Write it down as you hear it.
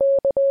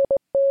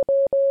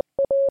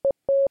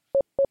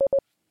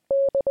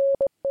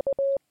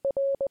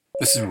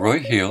This is Roy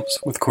Hales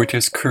with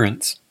Cortes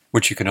Currents,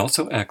 which you can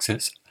also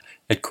access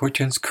at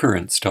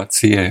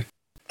cortescurrents.ca.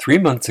 3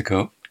 months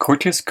ago,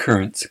 Cortes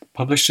Currents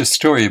published a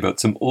story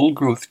about some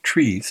old-growth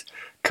trees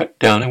cut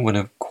down in one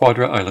of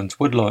Quadra Island's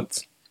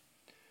woodlots.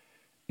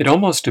 It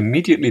almost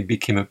immediately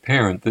became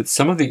apparent that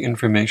some of the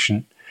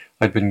information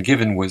I'd been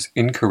given was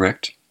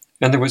incorrect,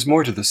 and there was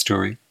more to the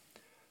story,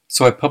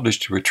 so I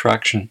published a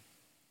retraction.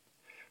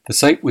 The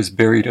site was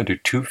buried under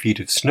 2 feet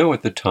of snow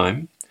at the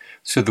time,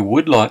 so the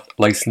woodlot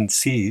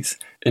licensees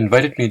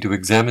invited me to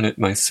examine it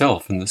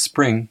myself in the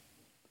spring.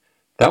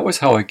 That was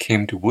how I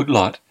came to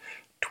Woodlot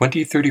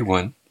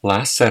 2031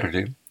 last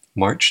Saturday,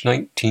 March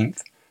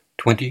 19th,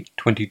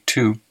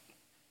 2022.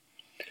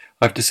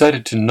 I've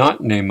decided to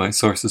not name my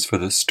sources for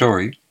this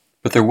story,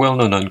 but they're well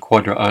known on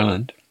Quadra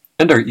Island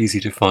and are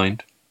easy to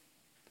find.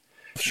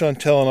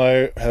 Chantel and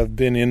I have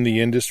been in the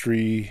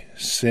industry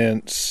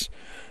since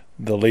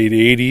the late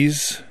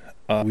 80s.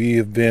 We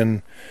have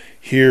been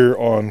here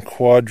on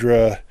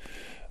Quadra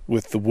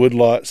with the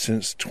woodlot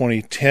since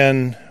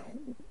 2010,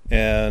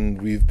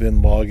 and we've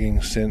been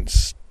logging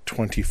since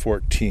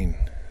 2014.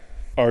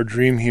 Our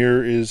dream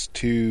here is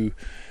to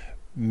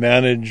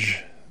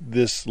manage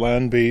this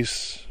land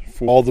base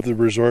for all the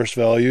resource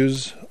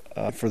values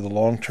for the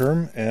long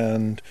term,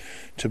 and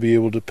to be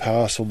able to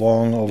pass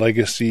along a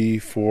legacy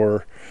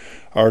for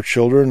our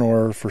children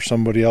or for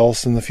somebody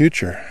else in the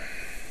future.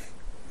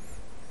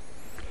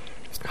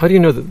 How do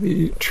you know that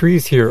the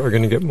trees here are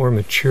going to get more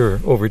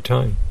mature over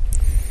time?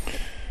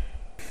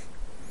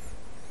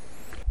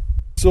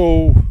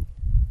 So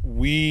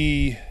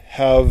we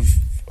have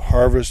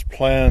harvest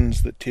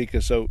plans that take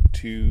us out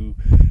to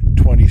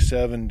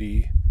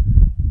 2070.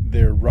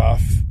 They're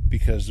rough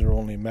because they're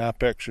only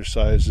map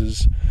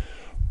exercises,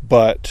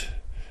 but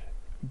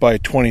by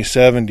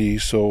 2070,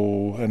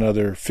 so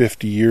another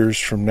 50 years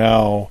from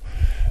now,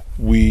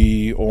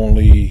 we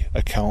only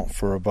account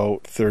for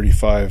about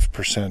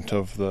 35%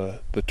 of the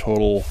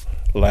total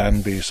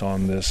land base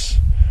on this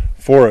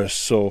forest.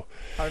 So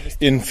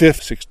in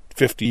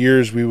 50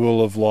 years, we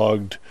will have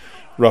logged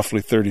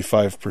roughly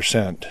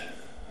 35%.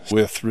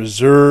 With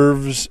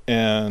reserves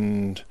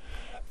and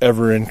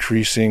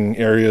ever-increasing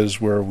areas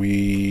where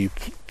we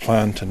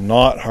plan to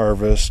not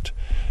harvest,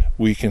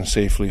 we can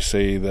safely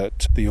say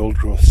that the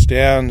old-growth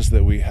stands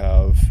that we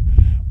have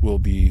will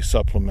be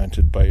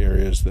supplemented by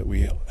areas that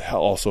we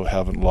also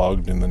haven't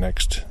logged in the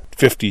next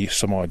 50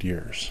 some odd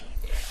years.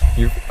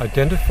 You've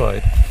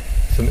identified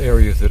some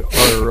areas that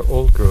are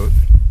old growth,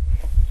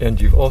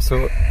 and you've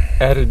also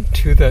added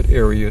to that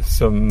area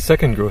some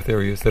second growth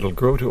areas that'll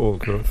grow to old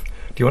growth.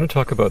 Do you want to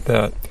talk about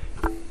that?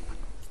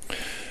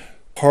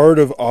 Part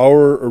of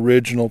our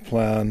original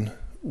plan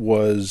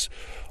was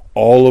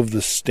all of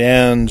the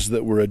stands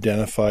that were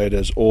identified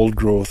as old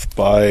growth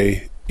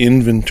by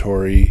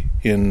inventory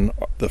in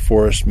the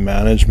forest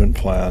management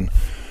plan.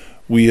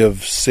 We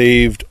have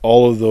saved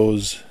all of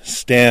those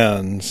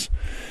stands,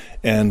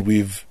 and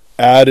we've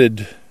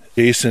added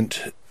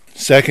adjacent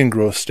second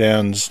growth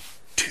stands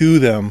to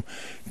them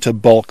to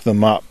bulk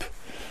them up.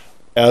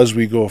 As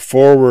we go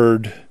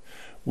forward,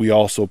 we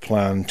also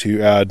plan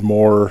to add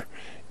more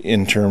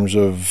in terms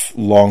of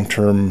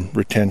long-term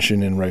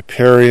retention in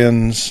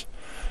riparians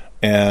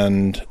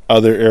and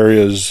other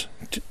areas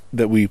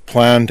that we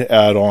plan to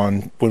add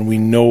on. When we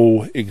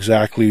know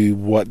exactly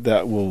what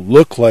that will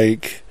look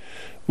like,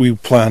 we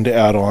plan to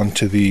add on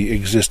to the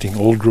existing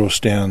old growth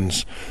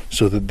stands,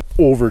 so that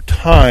over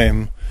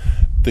time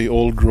the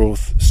old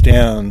growth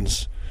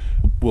stands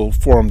will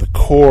form the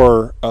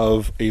core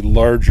of a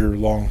larger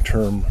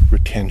long-term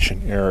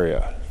retention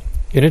area.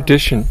 In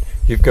addition,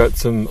 you've got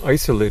some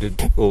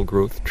isolated old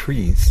growth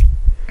trees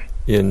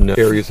in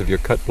areas of your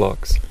cut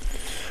blocks.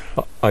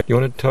 You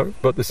want to talk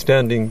about the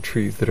standing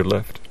trees that are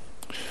left?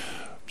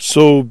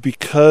 So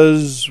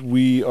because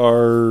we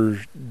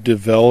are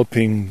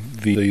developing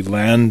the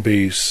land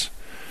base,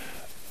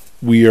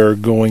 we are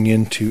going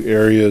into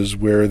areas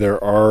where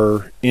there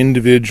are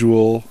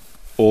individual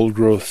old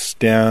growth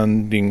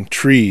standing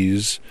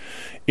trees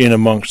in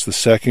amongst the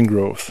second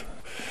growth.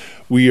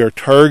 We are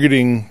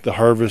targeting the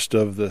harvest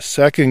of the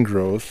second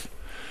growth,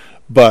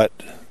 but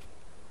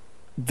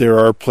there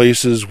are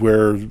places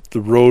where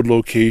the road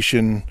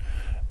location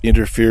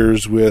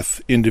interferes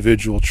with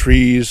individual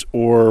trees,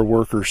 or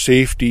worker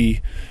safety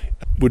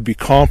would be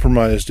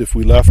compromised if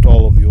we left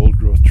all of the old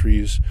growth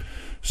trees.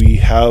 So we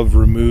have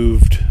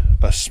removed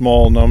a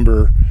small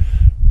number.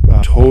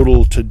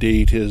 Total to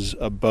date is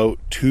about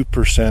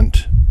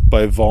 2%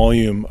 by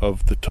volume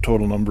of the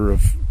total number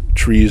of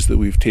trees that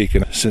we've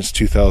taken since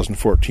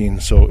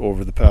 2014, so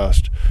over the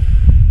past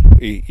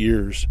 8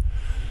 years.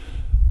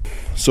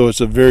 So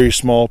it's a very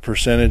small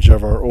percentage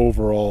of our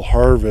overall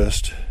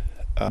harvest.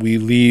 We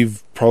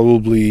leave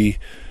probably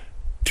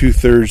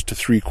 2/3 to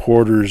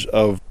 3/4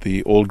 of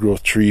the old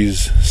growth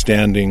trees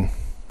standing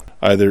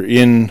either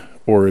in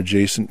or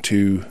adjacent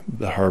to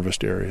the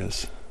harvest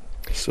areas.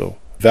 So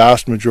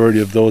vast majority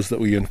of those that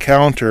we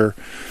encounter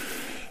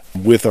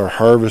with our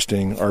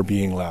harvesting are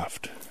being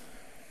left.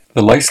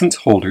 The license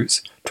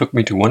holders took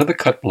me to one of the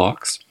cut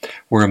blocks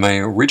where my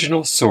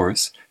original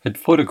source had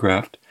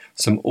photographed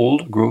some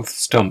old-growth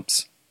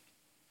stumps.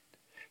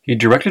 He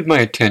directed my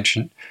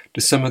attention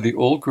to some of the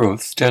old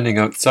growth standing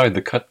outside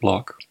the cut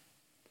block.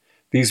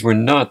 These were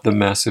not the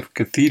massive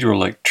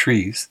cathedral-like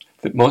trees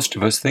that most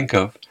of us think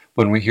of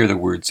when we hear the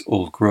words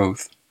old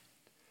growth.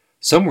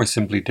 Some were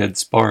simply dead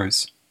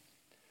spars.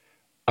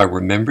 I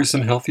remember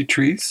some healthy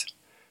trees,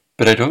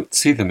 but I don't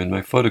see them in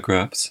my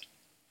photographs.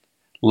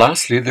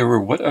 Lastly, there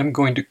were what I'm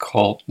going to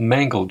call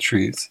mangled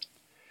trees.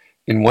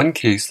 In one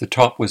case, the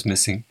top was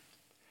missing.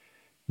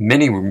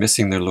 Many were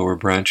missing their lower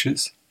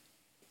branches.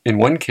 In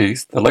one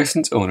case, the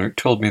license owner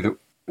told me that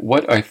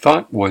what I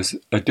thought was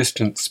a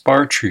distant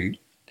spar tree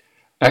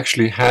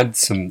actually had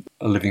some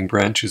living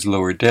branches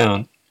lower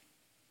down.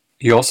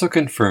 He also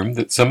confirmed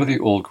that some of the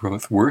old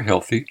growth were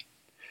healthy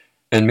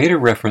and made a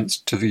reference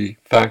to the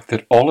fact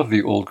that all of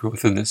the old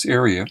growth in this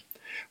area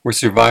were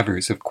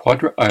survivors of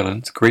Quadra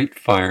Island's Great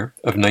Fire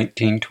of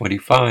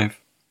 1925.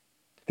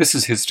 This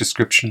is his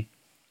description.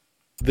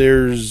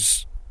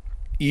 There's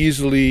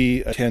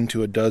easily 10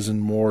 to a dozen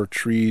more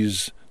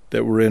trees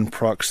that were in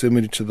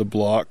proximity to the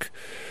block.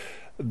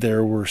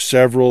 There were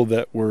several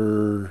that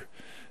were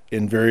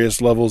in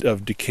various levels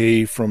of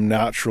decay from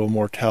natural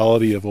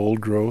mortality of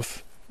old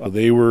growth.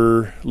 They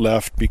were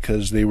left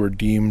because they were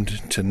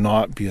deemed to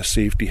not be a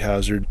safety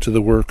hazard to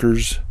the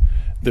workers.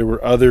 There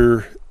were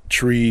other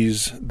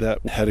trees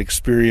that had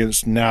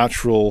experienced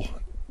natural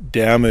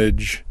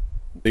damage.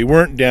 They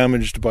weren't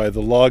damaged by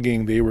the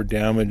logging, they were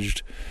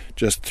damaged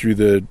just through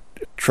the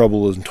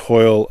trouble and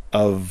toil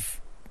of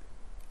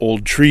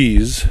old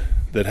trees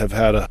that have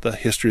had the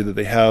history that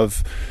they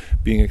have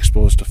being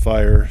exposed to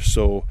fire.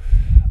 So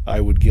I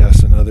would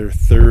guess another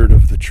third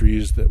of the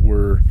trees that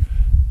were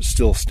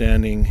still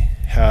standing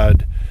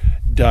had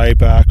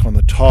dieback on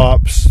the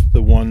tops.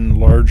 The one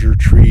larger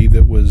tree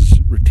that was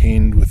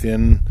retained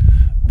within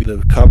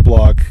the cut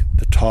block,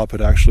 the top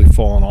had actually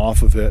fallen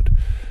off of it.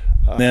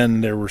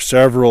 Then there were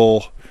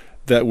several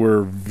that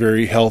were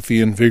very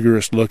healthy and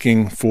vigorous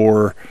looking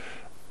for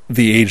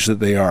the age that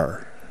they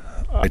are.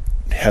 I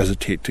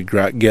hesitate to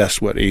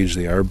guess what age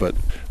they are, but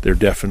they're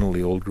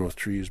definitely old growth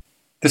trees.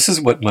 This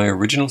is what my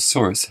original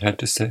source had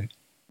to say.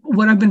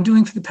 What I've been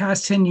doing for the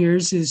past 10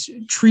 years is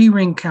tree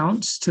ring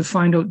counts to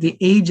find out the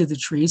age of the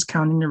trees,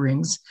 counting the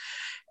rings.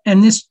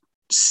 And this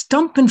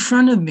stump in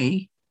front of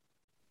me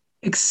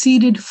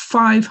exceeded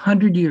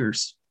 500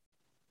 years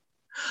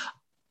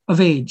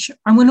of age.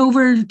 I went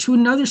over to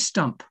another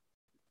stump.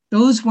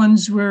 Those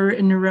ones were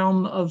in the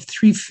realm of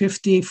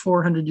 350,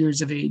 400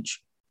 years of age.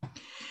 A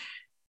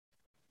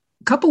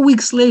couple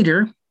weeks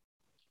later,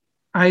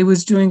 I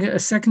was doing a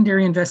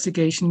secondary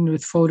investigation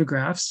with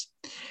photographs,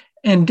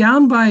 and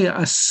down by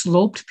a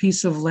sloped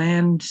piece of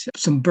land,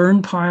 some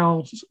burn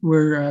piles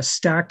were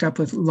stacked up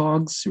with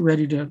logs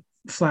ready to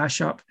flash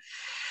up.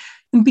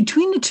 And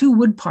between the two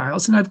wood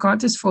piles, and I've got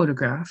this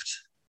photographed,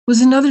 was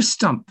another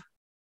stump.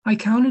 I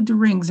counted the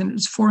rings, and it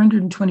was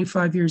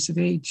 425 years of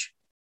age.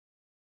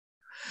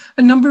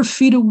 A number of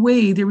feet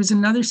away, there was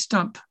another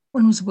stump.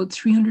 One was about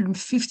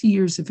 350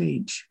 years of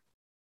age.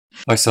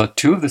 I saw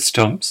two of the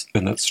stumps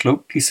in that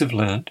sloped piece of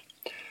land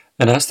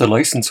and asked the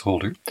license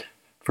holder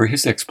for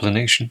his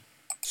explanation.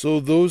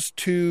 So those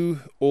two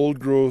old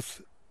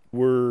growth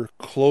were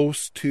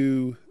close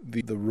to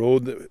the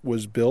road that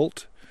was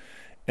built,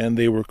 and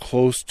they were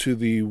close to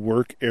the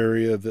work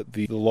area that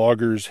the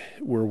loggers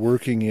were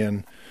working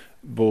in,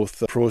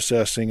 both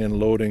processing and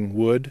loading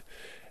wood.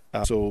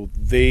 So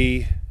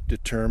they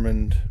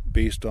determined,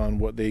 based on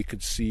what they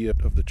could see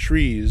of the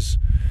trees,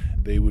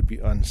 they would be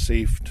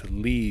unsafe to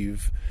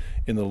leave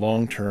in the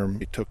long term.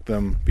 It took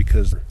them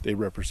because they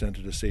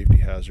represented a safety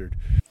hazard.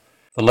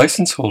 The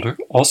license holder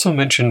also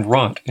mentioned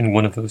rot in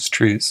one of those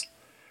trees,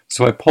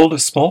 so I pulled a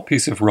small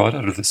piece of rot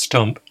out of the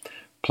stump,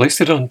 placed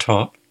it on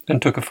top,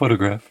 and took a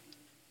photograph.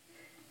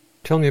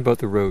 Tell me about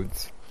the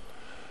roads.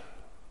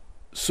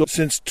 So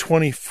since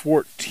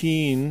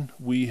 2014,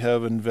 we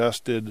have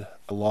invested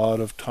a lot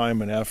of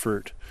time and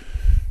effort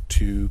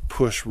to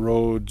push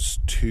roads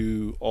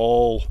to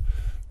all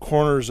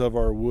corners of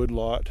our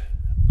woodlot.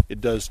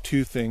 It does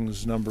two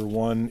things. Number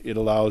one, it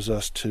allows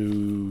us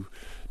to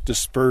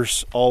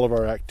disperse all of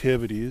our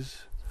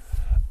activities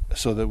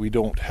so that we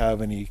don't have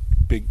any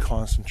big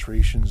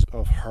concentrations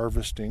of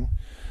harvesting.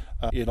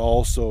 It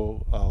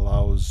also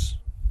allows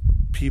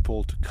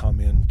people to come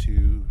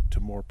into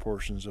more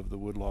portions of the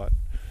woodlot.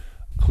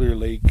 Clear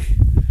Lake,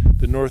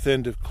 the north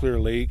end of Clear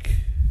Lake,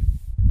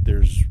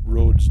 there's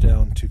roads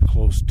down to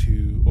close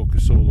to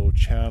Okasolo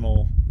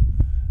Channel.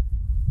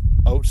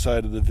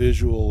 Outside of the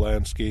visual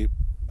landscape,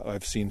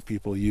 I've seen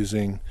people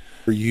using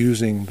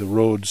the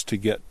roads to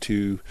get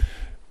to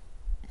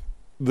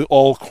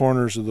all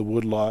corners of the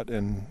woodlot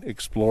and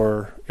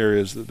explore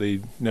areas that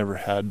they never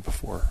had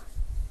before.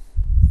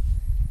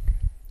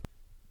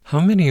 How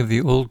many of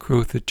the old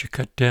growth that you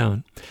cut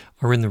down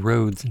are in the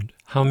roads, and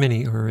how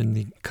many are in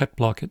the cut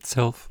block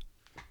itself?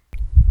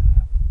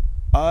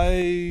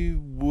 I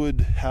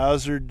would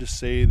hazard to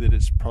say that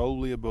it's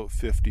probably about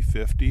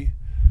 50-50.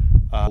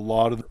 A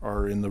lot of them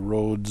are in the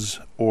roads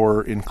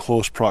or in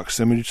close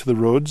proximity to the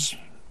roads.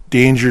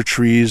 Danger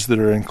trees that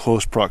are in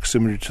close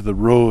proximity to the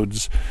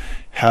roads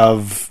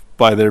have,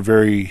 by their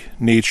very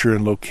nature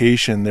and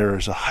location, there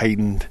is a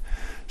heightened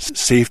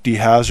safety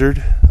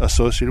hazard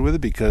associated with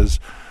it, because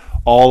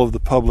all of the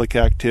public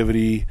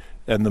activity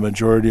and the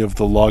majority of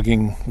the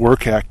logging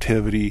work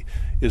activity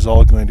is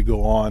all going to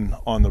go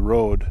on the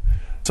road.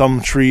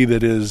 Some tree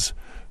that is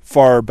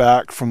far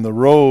back from the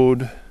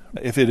road,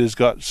 if it has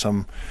got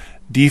some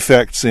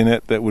defects in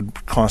it that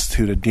would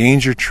constitute a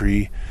danger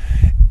tree,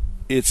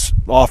 it's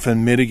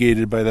often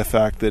mitigated by the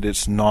fact that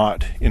it's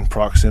not in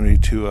proximity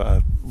to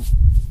a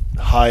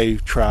high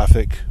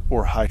traffic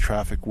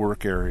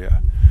work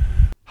area.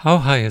 How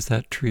high is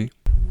that tree?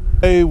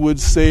 I would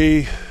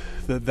say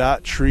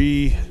that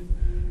tree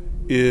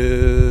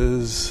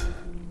is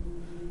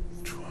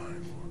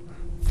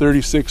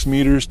 36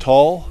 meters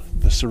tall.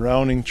 The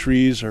surrounding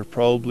trees are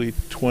probably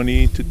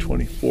 20 to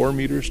 24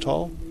 meters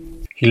tall.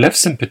 He left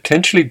some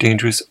potentially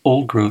dangerous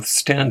old growth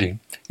standing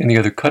in the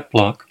other cut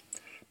block,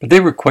 but they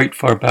were quite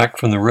far back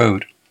from the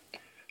road.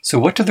 So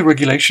what do the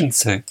regulations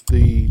say?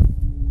 The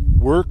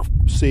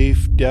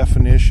work-safe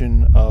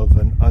definition of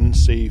an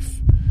unsafe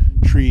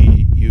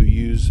tree, you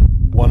use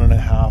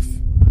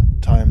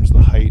 1.5 times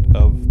the height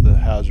of the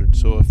hazard.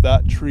 So if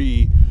that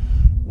tree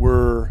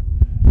were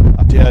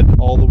dead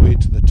all the way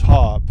to the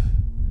top,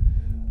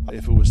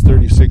 if it was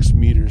 36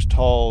 meters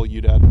tall,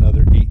 you'd add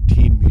another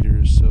 18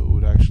 meters, so it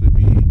would actually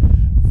be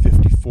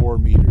 54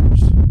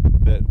 meters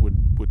that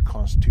would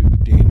constitute the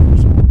danger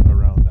zone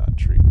around that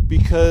tree.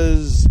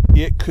 Because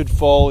it could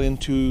fall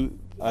into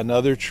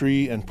another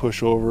tree and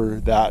push over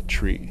that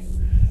tree.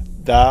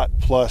 That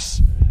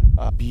plus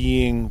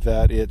being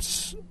that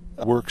it's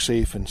work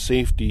safe and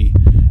safety,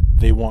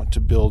 they want to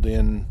build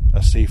in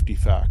a safety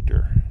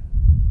factor.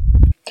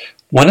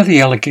 One of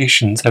the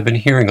allegations I've been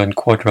hearing on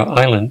Quadra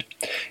Island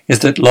is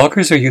that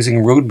loggers are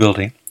using road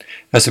building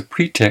as a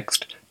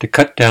pretext to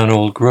cut down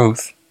old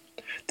growth.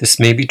 This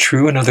may be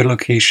true in other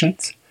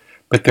locations,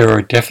 but there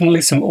are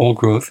definitely some old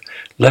growth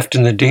left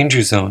in the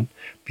danger zone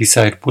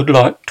beside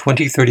Woodlot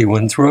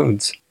 2031's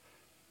roads.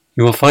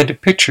 You will find a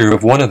picture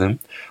of one of them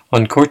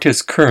on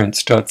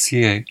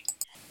CortezCurrents.ca.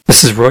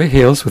 This is Roy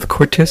Hales with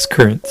Cortez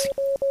Currents.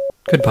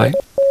 Goodbye.